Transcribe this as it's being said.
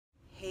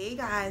Hey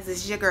guys,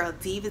 it's your girl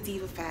Diva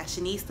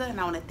Fashionista, and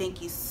I want to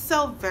thank you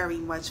so very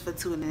much for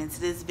tuning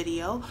into this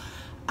video.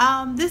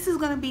 This is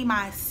going to be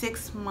my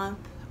 6-month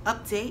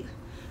update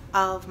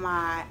of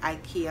my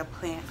IKEA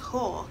plant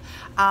haul.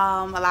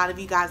 A lot of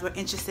you guys were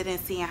interested in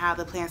seeing how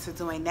the plants are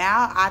doing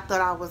now. I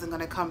thought I wasn't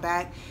going to come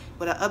back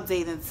with an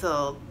update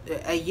until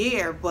a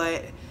year,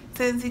 but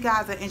since you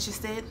guys are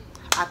interested,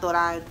 I thought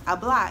I'd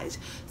oblige.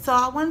 So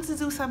I wanted to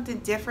do something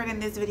different in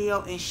this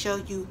video and show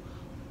you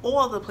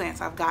all the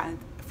plants I've gotten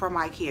from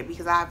IKEA,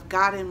 because I've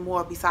gotten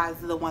more besides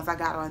the ones I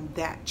got on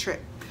that trip.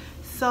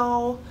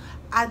 So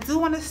I do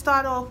want to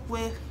start off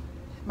with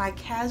my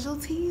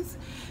casualties.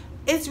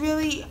 It's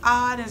really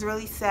odd and it's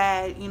really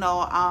sad, you know.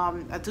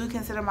 I do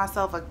consider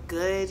myself a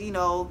good, you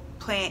know,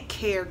 plant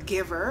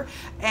caregiver,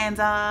 and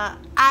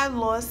I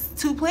lost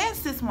 2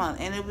 plants this month,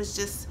 and it was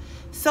just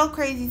so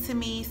crazy to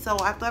me. So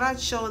I thought I'd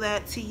show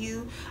that to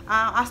you.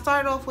 I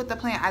started off with the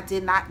plant I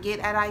did not get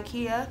at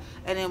IKEA,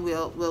 and then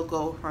we'll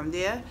go from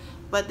there.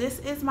 But this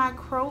is my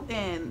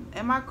croton,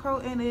 and my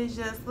croton is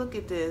just, look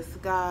at this,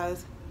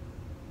 guys.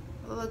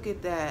 Look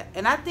at that.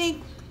 And I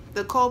think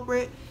the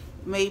culprit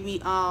maybe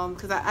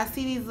because I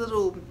see these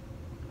little,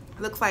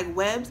 looks like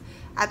webs.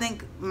 I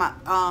think my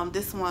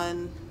this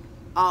one,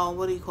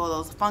 what do you call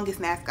those, fungus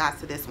gnats got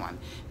to this one,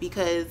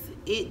 because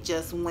it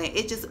just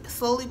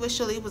slowly but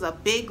surely. It was a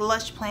big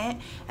lush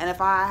plant, and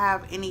if I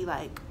have any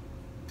like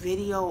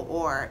video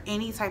or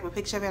any type of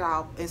picture of it,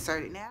 I'll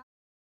insert it now.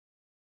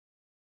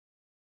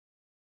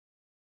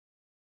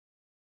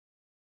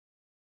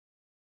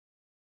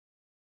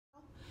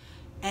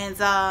 And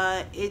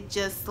it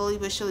just slowly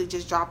but surely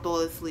just dropped all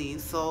its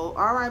leaves. So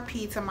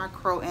RIP to my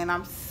croton.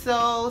 I'm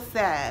so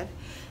sad.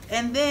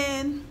 And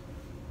then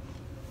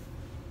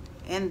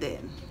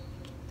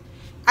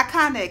I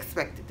kind of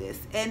expected this,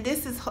 and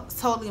this is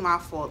totally my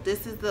fault.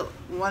 This is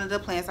one of the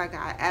plants I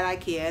got at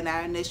IKEA in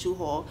that initial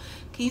haul.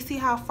 Can you see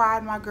how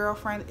fried my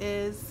girlfriend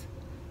is?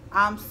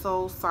 I'm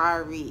so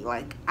sorry.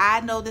 Like, I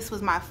know this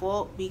was my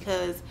fault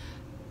because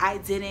I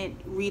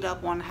didn't read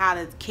up on how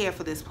to care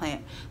for this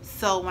plant.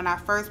 So when I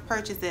first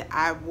purchased it,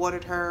 I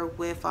watered her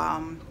with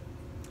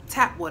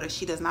tap water.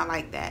 She does not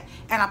like that,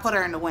 and I put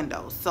her in the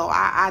window. So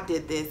I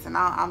did this, and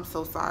I'm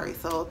so sorry.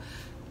 So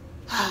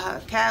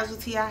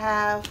casualty I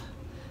have,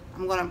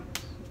 I'm gonna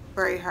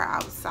bury her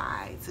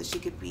outside so she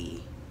could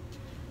be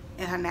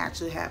in her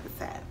natural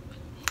habitat,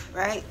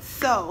 right?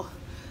 So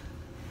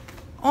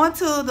on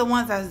to the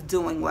ones that's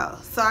doing well.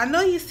 So I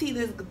know you see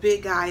this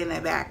big guy in the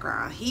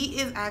background. He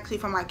is actually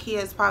from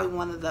IKEA. It's probably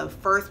one of the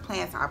first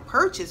plants I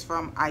purchased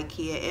from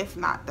IKEA, if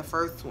not the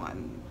first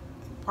one,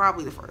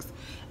 probably the first.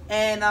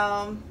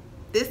 And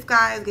this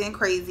guy is getting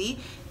crazy.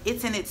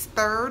 It's in its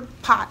 3rd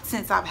pot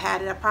since I've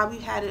had it. I probably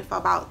had it for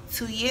about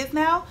 2 years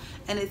now,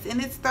 and it's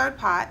in its 3rd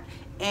pot,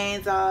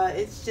 and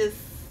it's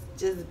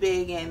just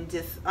big and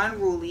just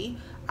unruly.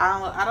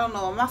 I don't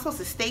know. Am I supposed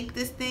to stake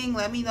this thing?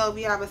 Let me know if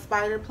you have a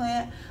spider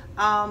plant.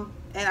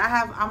 And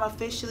I'm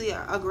officially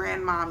a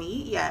grand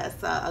mommy. Yes,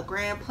 a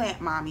grand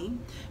plant mommy,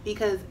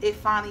 because it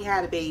finally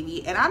had a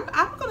baby, and I'm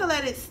gonna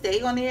let it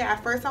stay on there.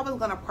 At first I was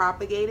gonna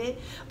propagate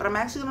it, but I'm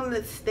actually gonna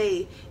let it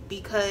stay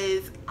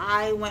because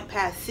I went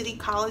past City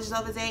College the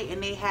other day,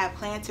 and they had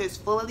planters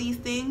full of these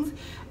things,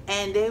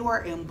 and they were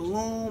in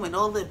bloom, and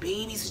all the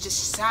babies were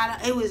just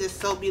shining. It was just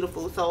so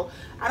beautiful. So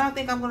I don't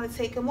think I'm gonna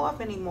take him off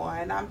anymore,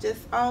 and I'm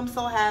just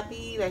so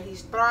happy that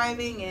he's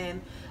thriving,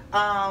 and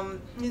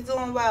he's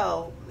doing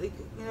well. Like,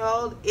 you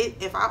know,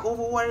 if I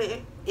overwater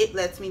it, it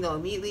lets me know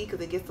immediately because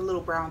it gets the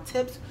little brown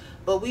tips.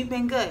 But we've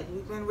been good.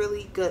 We've been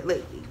really good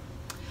lately.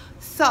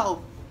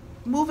 So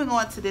moving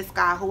on to this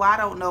guy who I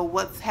don't know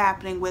what's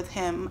happening with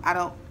him. I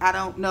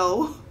don't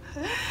know.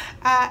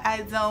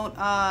 I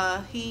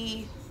don't.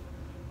 He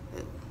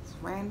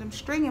random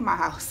string in my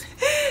house.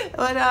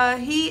 But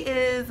he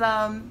is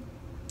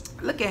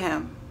look at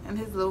him and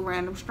his little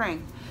random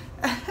string.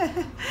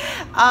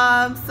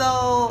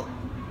 So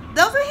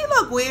doesn't he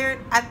look weird?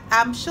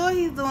 I'm sure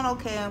he's doing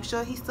okay. I'm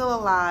sure he's still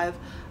alive.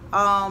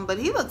 But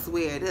he looks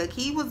weird. Like,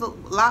 he was a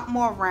lot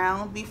more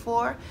round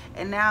before,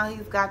 and now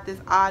he's got this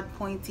odd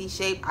pointy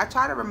shape. I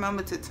try to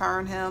remember to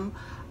turn him,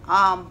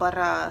 but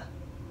I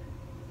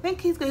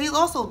think he's good. He's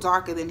also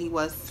darker than he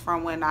was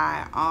from when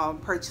I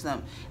purchased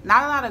him.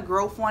 Not a lot of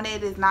growth on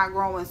it. It's not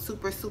growing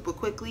super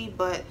quickly,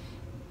 but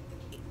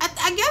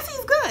I guess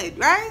he's good,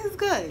 right? He's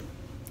good.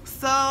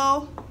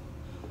 So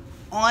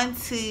on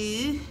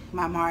to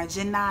my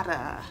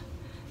marginata.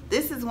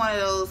 This is one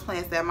of those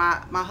plants that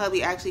my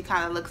hubby actually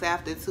kind of looks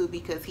after too,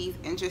 because he's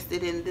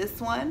interested in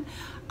this one.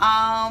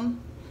 I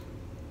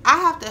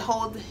have to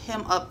hold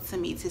him up to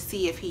me to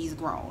see if he's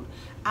grown.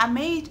 I've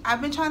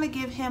been trying to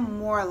give him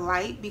more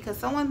light, because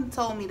someone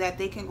told me that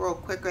they can grow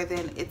quicker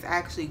than it's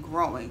actually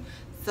growing.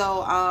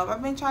 So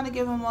I've been trying to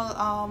give him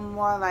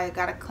more light.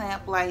 Got a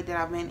clamp light that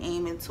I've been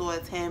aiming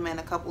towards him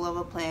and a couple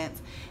other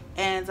plants,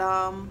 and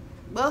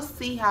we'll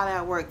see how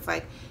that works.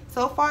 Like,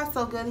 so far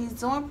so good. He's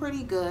doing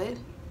pretty good.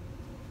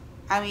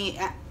 I mean,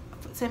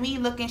 to me,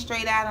 looking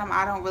straight at him,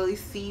 I don't really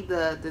see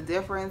the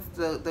difference,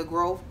 the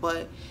growth,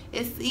 but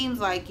it seems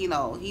like, you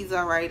know, he's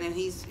all right, and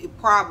he's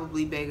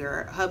probably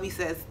bigger. Hubby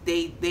says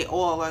they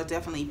all are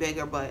definitely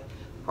bigger, but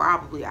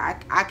probably,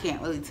 I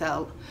can't really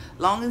tell.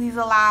 Long as he's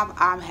alive,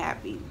 I'm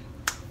happy.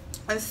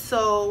 And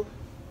so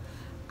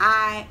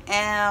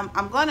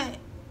I'm gonna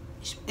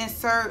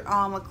insert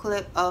a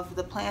clip of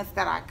the plants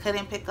that I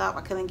couldn't pick up,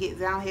 I couldn't get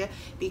down here,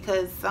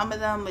 because some of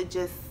them are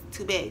just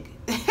too big.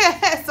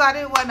 So I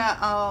didn't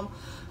want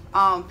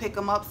to pick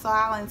them up, so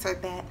I'll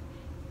insert that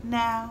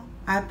now.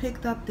 I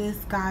picked up this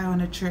guy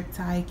on a trip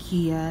to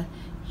IKEA.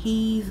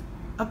 He's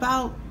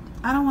about,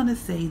 I don't want to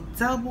say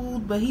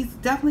doubled, but he's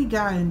definitely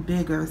gotten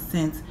bigger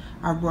since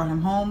I brought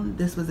him home.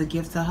 This was a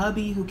gift to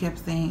hubby, who kept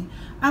saying,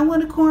 I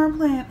want a corn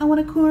plant, I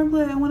want a corn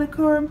plant, I want a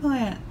corn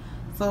plant.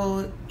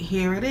 So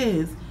here it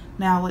is.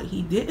 Now what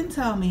he didn't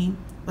tell me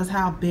was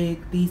how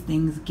big these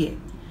things get.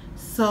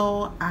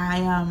 So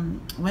I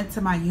went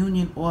to my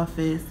union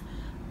office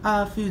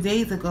a few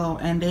days ago,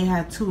 and they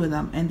had 2 of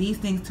them, and these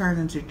things turned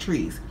into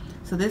trees.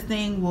 So this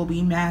thing will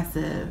be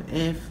massive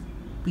if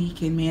we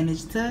can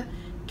manage to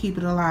keep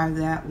it alive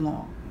that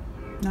long.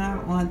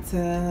 Now on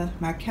to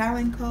my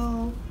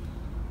calico.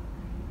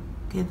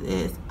 Get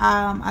this.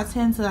 I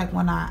tend to, like,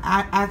 when I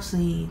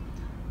actually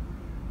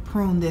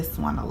prune this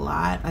one a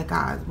lot, like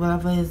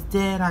whatever is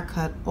dead I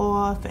cut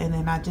off, and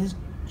then I just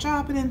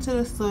drop it into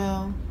the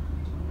soil,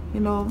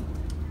 you know,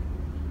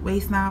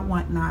 waste not,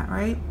 want not,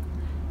 right?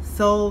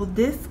 So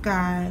this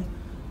guy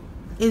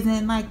is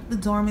in like the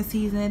dormant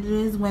season. It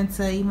is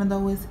winter, even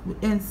though it's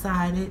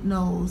inside, it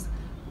knows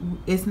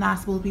it's not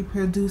supposed to be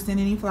producing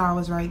any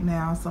flowers right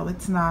now, so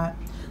it's not,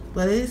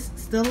 but it's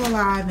still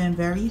alive and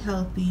very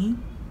healthy,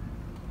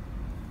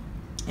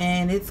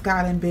 and it's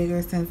gotten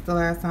bigger since the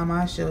last time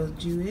I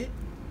showed you it.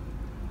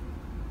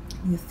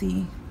 You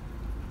see,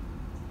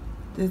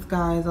 this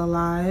guy is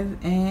alive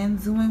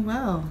and doing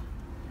well.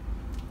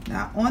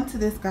 Now on to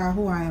this guy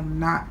who I am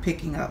not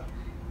picking up.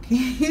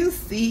 Can you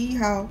see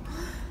how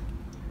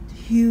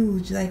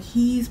huge? Like,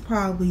 he's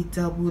probably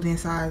doubled in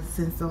size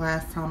since the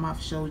last time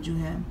I've showed you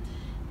him.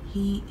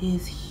 He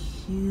is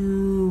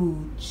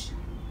huge.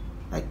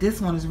 Like, this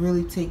one is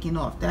really taking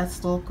off. That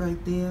stalk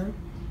right there,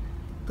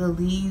 the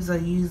leaves are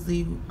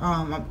usually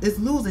it's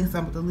losing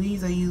some, but the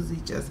leaves are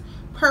usually just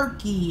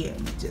perky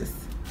and just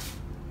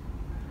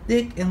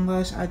thick and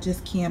lush. I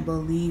just can't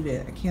believe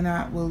it. I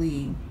cannot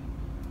believe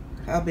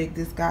how big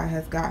this guy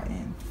has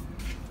gotten.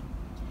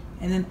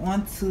 And then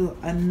on to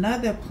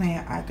another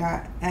plant I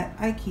got at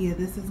IKEA.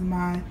 This is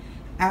my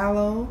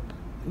aloe,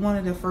 one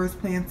of the first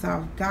plants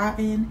I've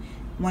gotten.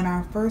 When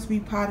I first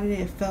repotted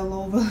it, it fell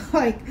over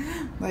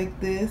like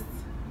this,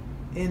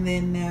 and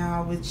then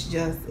now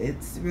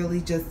it's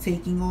really just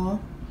taking off,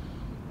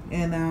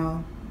 and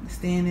now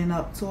standing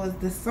up towards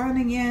the sun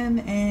again.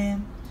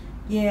 And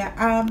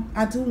yeah,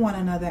 I do want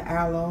another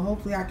aloe.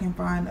 Hopefully I can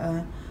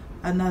find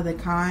another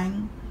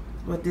kind.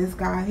 But this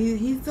guy,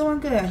 he's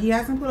doing good. He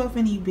hasn't put off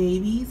any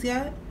babies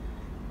yet.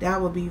 That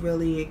would be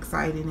really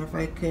exciting if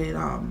I could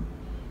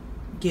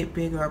get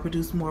bigger or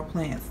produce more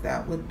plants.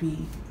 That would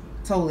be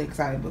totally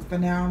exciting. But for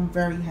now, I'm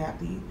very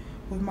happy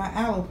with my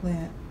aloe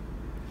plant.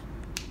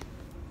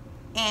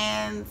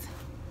 And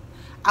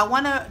I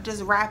want to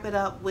just wrap it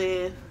up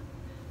with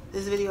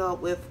this video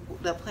with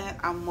the plant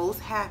I'm most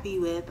happy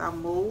with,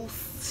 I'm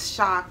most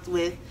shocked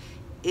with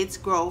its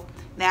growth.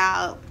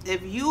 Now,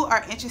 if you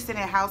are interested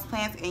in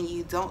houseplants and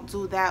you don't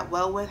do that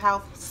well with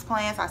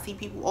houseplants, I see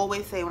people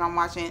always say when I'm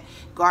watching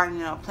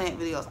gardening or plant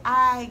videos,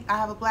 I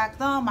have a black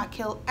thumb, I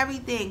kill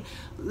everything.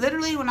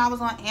 Literally, when I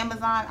was on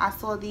Amazon, I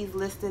saw these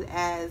listed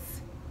as,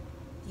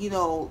 you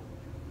know,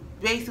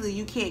 basically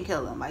you can't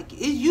kill them. Like,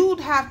 you'd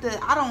have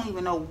to, I don't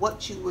even know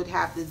what you would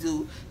have to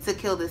do to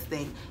kill this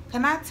thing.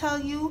 Can I tell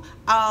you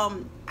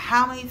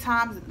how many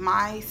times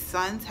my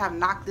sons have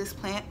knocked this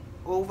plant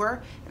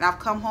over, and I've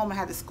come home and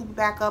had to scoop it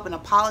back up and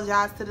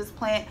apologize to this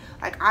plant?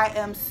 Like, I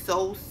am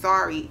so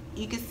sorry.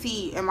 You can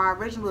see in my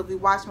original, if you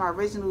watch my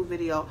original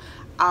video,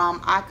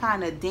 I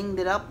kind of dinged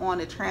it up on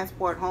the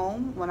transport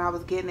home when I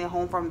was getting it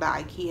home from the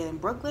IKEA in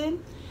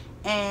Brooklyn,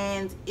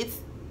 and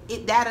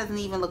that doesn't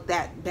even look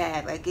that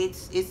bad. Like,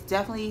 it's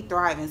definitely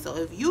thriving. So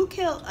if you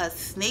kill a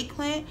snake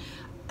plant,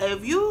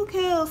 if you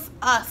kill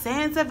a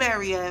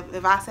Sansevieria,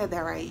 if I said that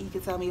right, you can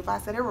tell me if I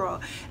said it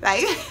wrong.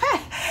 Like,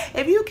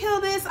 if you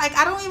kill this, like,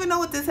 I don't even know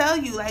what to tell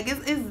you. Like,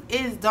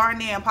 it's darn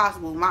near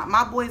impossible.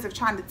 My boys are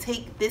trying to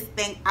take this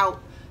thing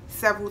out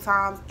several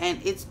times, and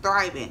it's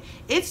thriving.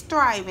 It's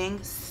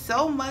thriving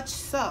so much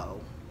so.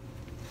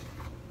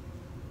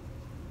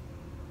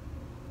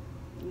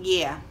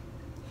 Yeah.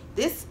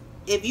 This,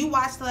 if you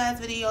watch the last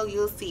video,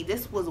 you'll see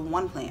this was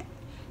one plant.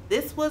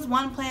 This was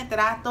one plant that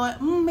I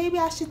thought, maybe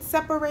I should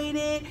separate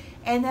it.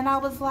 And then I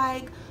was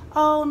like,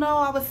 oh no,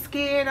 I was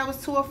scared. I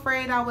was too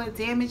afraid I would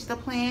damage the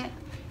plant.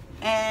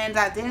 And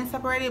I didn't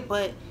separate it.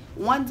 But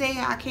one day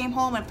I came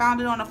home and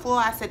found it on the floor.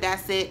 I said,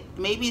 that's it.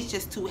 Maybe it's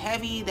just too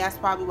heavy. That's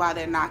probably why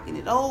they're knocking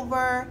it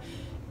over.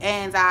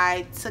 And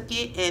I took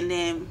it, and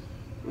then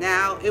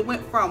now it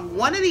went from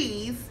one of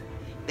these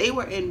They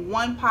were in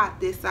one pot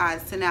this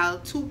size to now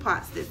 2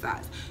 pots this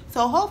size.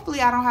 So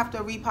hopefully I don't have to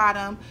repot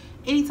them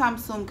anytime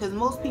soon, because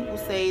most people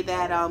say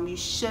that you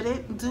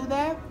shouldn't do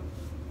that.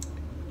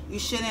 You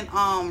shouldn't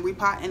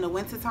repot in the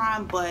winter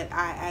time, but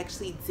I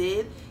actually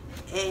did,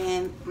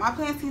 and my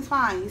plant seems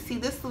fine. You see,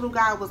 this little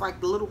guy was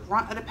like the little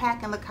runt of the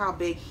pack, and look how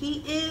big he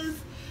is.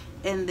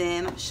 And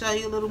then I'll show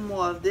you a little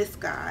more of this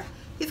guy.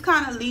 He's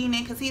kind of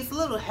leaning because he's a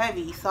little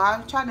heavy, so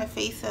I'm trying to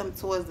face him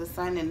towards the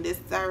sun in this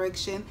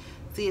direction,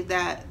 see if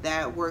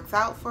that works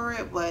out for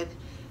it. But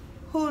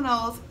who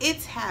knows?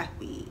 It's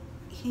happy.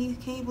 Can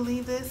you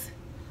believe this?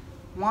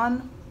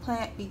 One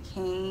plant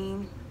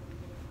became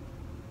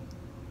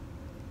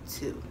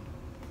 2.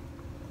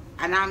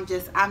 And I'm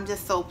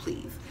just so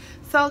pleased.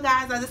 So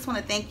guys, I just want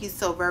to thank you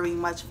so very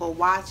much for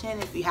watching.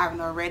 If you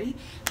haven't already,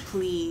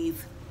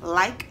 please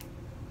like,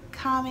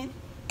 comment,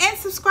 and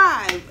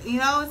subscribe. You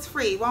know, it's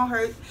free, won't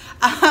hurt.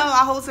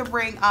 I hope to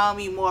bring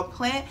me more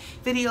plant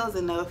videos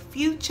in the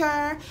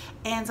future.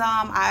 And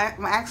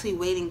I'm actually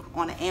waiting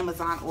on an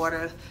Amazon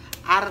order.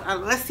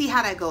 Let's see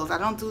how that goes. I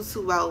don't do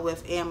too well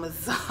with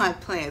Amazon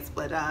plants,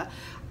 but I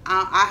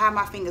have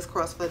my fingers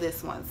crossed for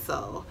this one.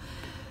 So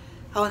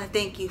I want to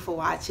thank you for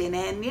watching,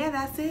 and yeah,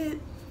 that's it.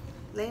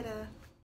 Later.